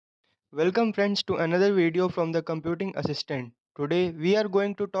Welcome friends to another video from the Computing Assistant. Today we are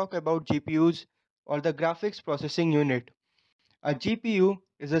going to talk about GPUs or the Graphics Processing Unit. A GPU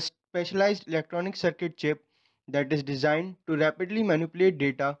is a specialized electronic circuit chip that is designed to rapidly manipulate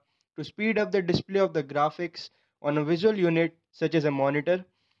data to speed up the display of the graphics on a visual unit such as a monitor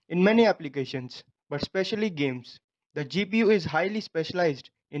in many applications, but especially games. The GPU is highly specialized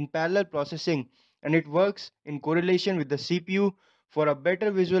in parallel processing and it works in correlation with the CPU for a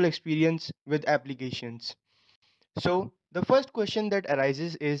better visual experience with applications. So, the first question that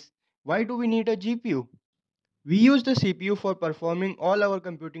arises is, why do we need a GPU? We use the CPU for performing all our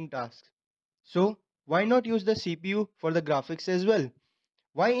computing tasks. So, why not use the CPU for the graphics as well?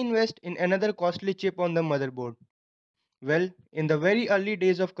 Why invest in another costly chip on the motherboard? Well, in the very early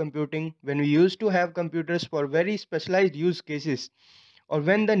days of computing, when we used to have computers for very specialized use cases, or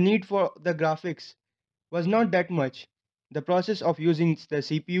when the need for the graphics was not that much, the process of using the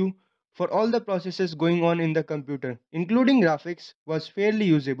CPU for all the processes going on in the computer, including graphics, was fairly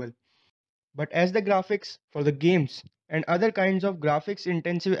usable. But as the graphics for the games and other kinds of graphics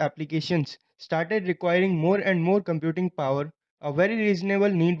intensive applications started requiring more and more computing power, a very reasonable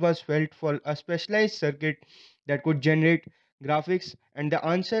need was felt for a specialized circuit that could generate graphics, and the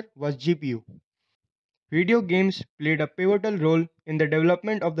answer was GPU. Video games played a pivotal role in the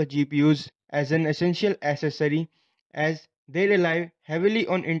development of the GPUs as an essential accessory, as they rely heavily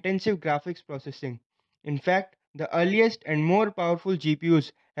on intensive graphics processing. In fact, the earliest and more powerful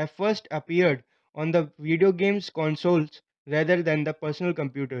GPUs have first appeared on the video games consoles rather than the personal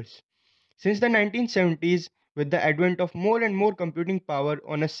computers. Since the 1970s, with the advent of more and more computing power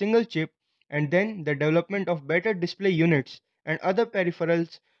on a single chip, and then the development of better display units and other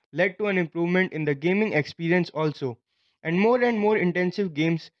peripherals led to an improvement in the gaming experience also, and more intensive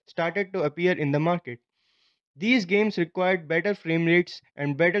games started to appear in the market. These games required better frame rates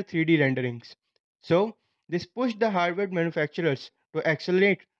and better 3D renderings. So, this pushed the hardware manufacturers to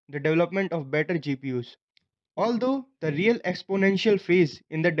accelerate the development of better GPUs. Although the real exponential phase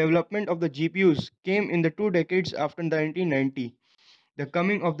in the development of the GPUs came in the 2 decades after 1990, the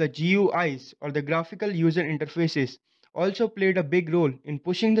coming of the GUIs or the graphical user interfaces also played a big role in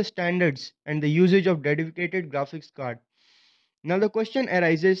pushing the standards and the usage of dedicated graphics card. Now the question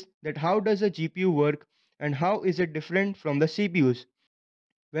arises that how does a GPU work and how is it different from the CPUs?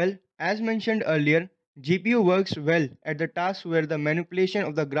 Well, as mentioned earlier, GPU works well at the tasks where the manipulation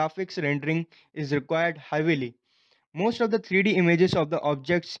of the graphics rendering is required heavily. Most of the 3D images of the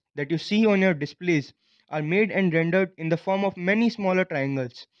objects that you see on your displays are made and rendered in the form of many smaller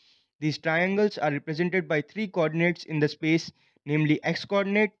triangles. These triangles are represented by three coordinates in the space, namely x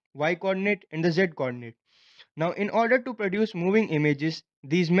coordinate, y coordinate, and the z coordinate. Now, in order to produce moving images,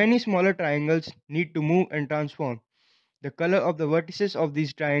 these many smaller triangles need to move and transform. The color of the vertices of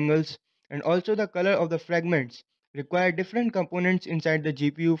these triangles and also the color of the fragments require different components inside the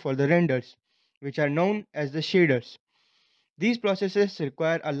GPU for the renders, which are known as the shaders. These processes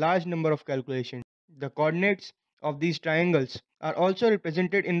require a large number of calculations. The coordinates of these triangles are also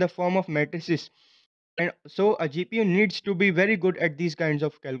represented in the form of matrices, and so a GPU needs to be very good at these kinds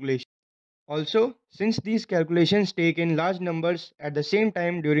of calculations. Also, since these calculations take in large numbers at the same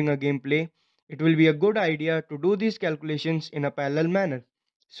time during a gameplay, it will be a good idea to do these calculations in a parallel manner.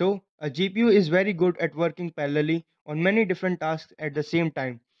 So, a GPU is very good at working parallelly on many different tasks at the same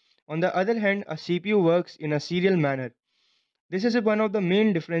time. On the other hand, a CPU works in a serial manner. This is one of the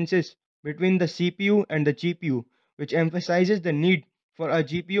main differences between the CPU and the GPU, which emphasizes the need for a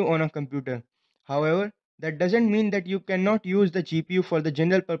GPU on a computer. However, that doesn't mean that you cannot use the GPU for the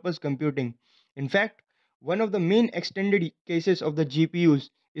general purpose computing. In fact, one of the main extended cases of the GPUs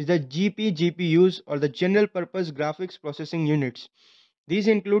is the GPGPUs or the general purpose graphics processing units. These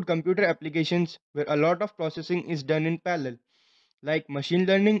include computer applications where a lot of processing is done in parallel, like machine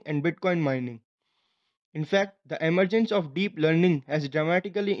learning and Bitcoin mining. In fact, the emergence of deep learning has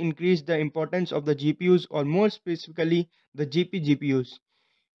dramatically increased the importance of the GPUs, or more specifically, the GPGPUs.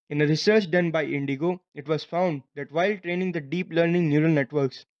 In a research done by Indigo, it was found that while training the deep learning neural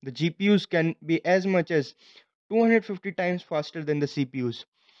networks, the GPUs can be as much as 250 times faster than the CPUs.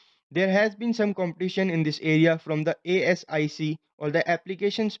 There has been some competition in this area from the ASIC or the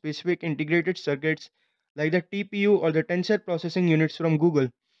application specific integrated circuits like the TPU or the tensor processing units from Google.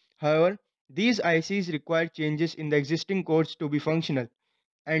 However, these ICs require changes in the existing codes to be functional,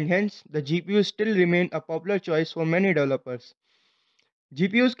 and hence the GPUs still remain a popular choice for many developers.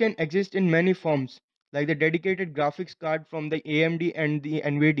 GPUs can exist in many forms, like the dedicated graphics card from the AMD and the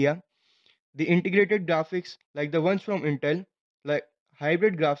Nvidia, the integrated graphics like the ones from Intel, like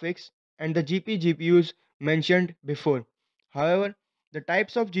hybrid graphics, and the GPGPUs mentioned before. However, The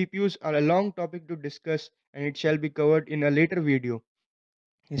types of GPUs are a long topic to discuss and it shall be covered in a later video.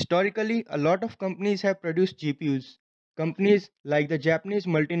 Historically, a lot of companies have produced GPUs. Companies like the Japanese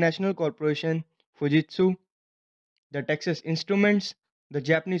multinational corporation Fujitsu, the Texas Instruments, the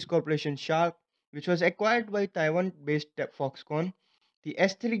Japanese corporation Sharp, which was acquired by Taiwan based Foxconn, the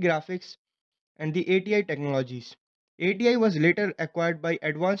S3 Graphics, and the ATI Technologies. ATI was later acquired by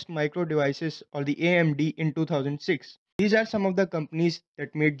Advanced Micro Devices or the AMD in 2006. These are some of the companies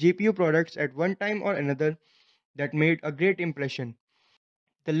that made GPU products at one time or another that made a great impression.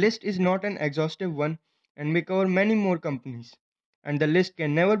 The list is not an exhaustive one and may cover many more companies. And the list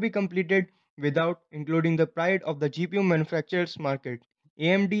can never be completed without including the pride of the GPU manufacturers market,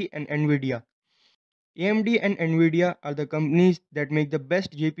 AMD and Nvidia. AMD and Nvidia are the companies that make the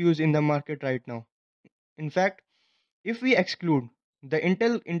best GPUs in the market right now. In fact, if we exclude the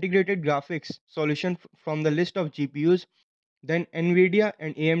Intel integrated graphics solution from the list of GPUs, then Nvidia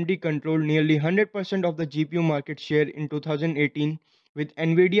and AMD controlled nearly 100% of the GPU market share in 2018, with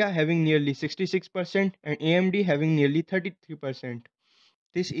Nvidia having nearly 66% and AMD having nearly 33%.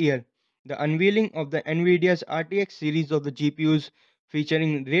 This year, the unveiling of the Nvidia's RTX series of the GPUs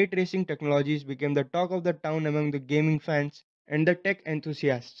featuring ray tracing technologies became the talk of the town among the gaming fans and the tech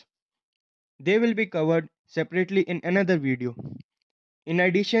enthusiasts. They will be covered separately in another video. In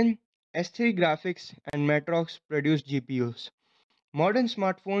addition, S3 Graphics and Matrox produce GPUs. Modern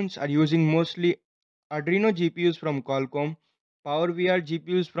smartphones are using mostly Adreno GPUs from Qualcomm, PowerVR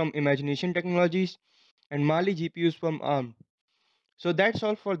GPUs from Imagination Technologies, and Mali GPUs from ARM. So that's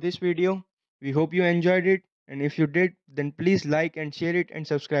all for this video. We hope you enjoyed it, and if you did, then please like and share it and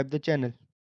subscribe the channel.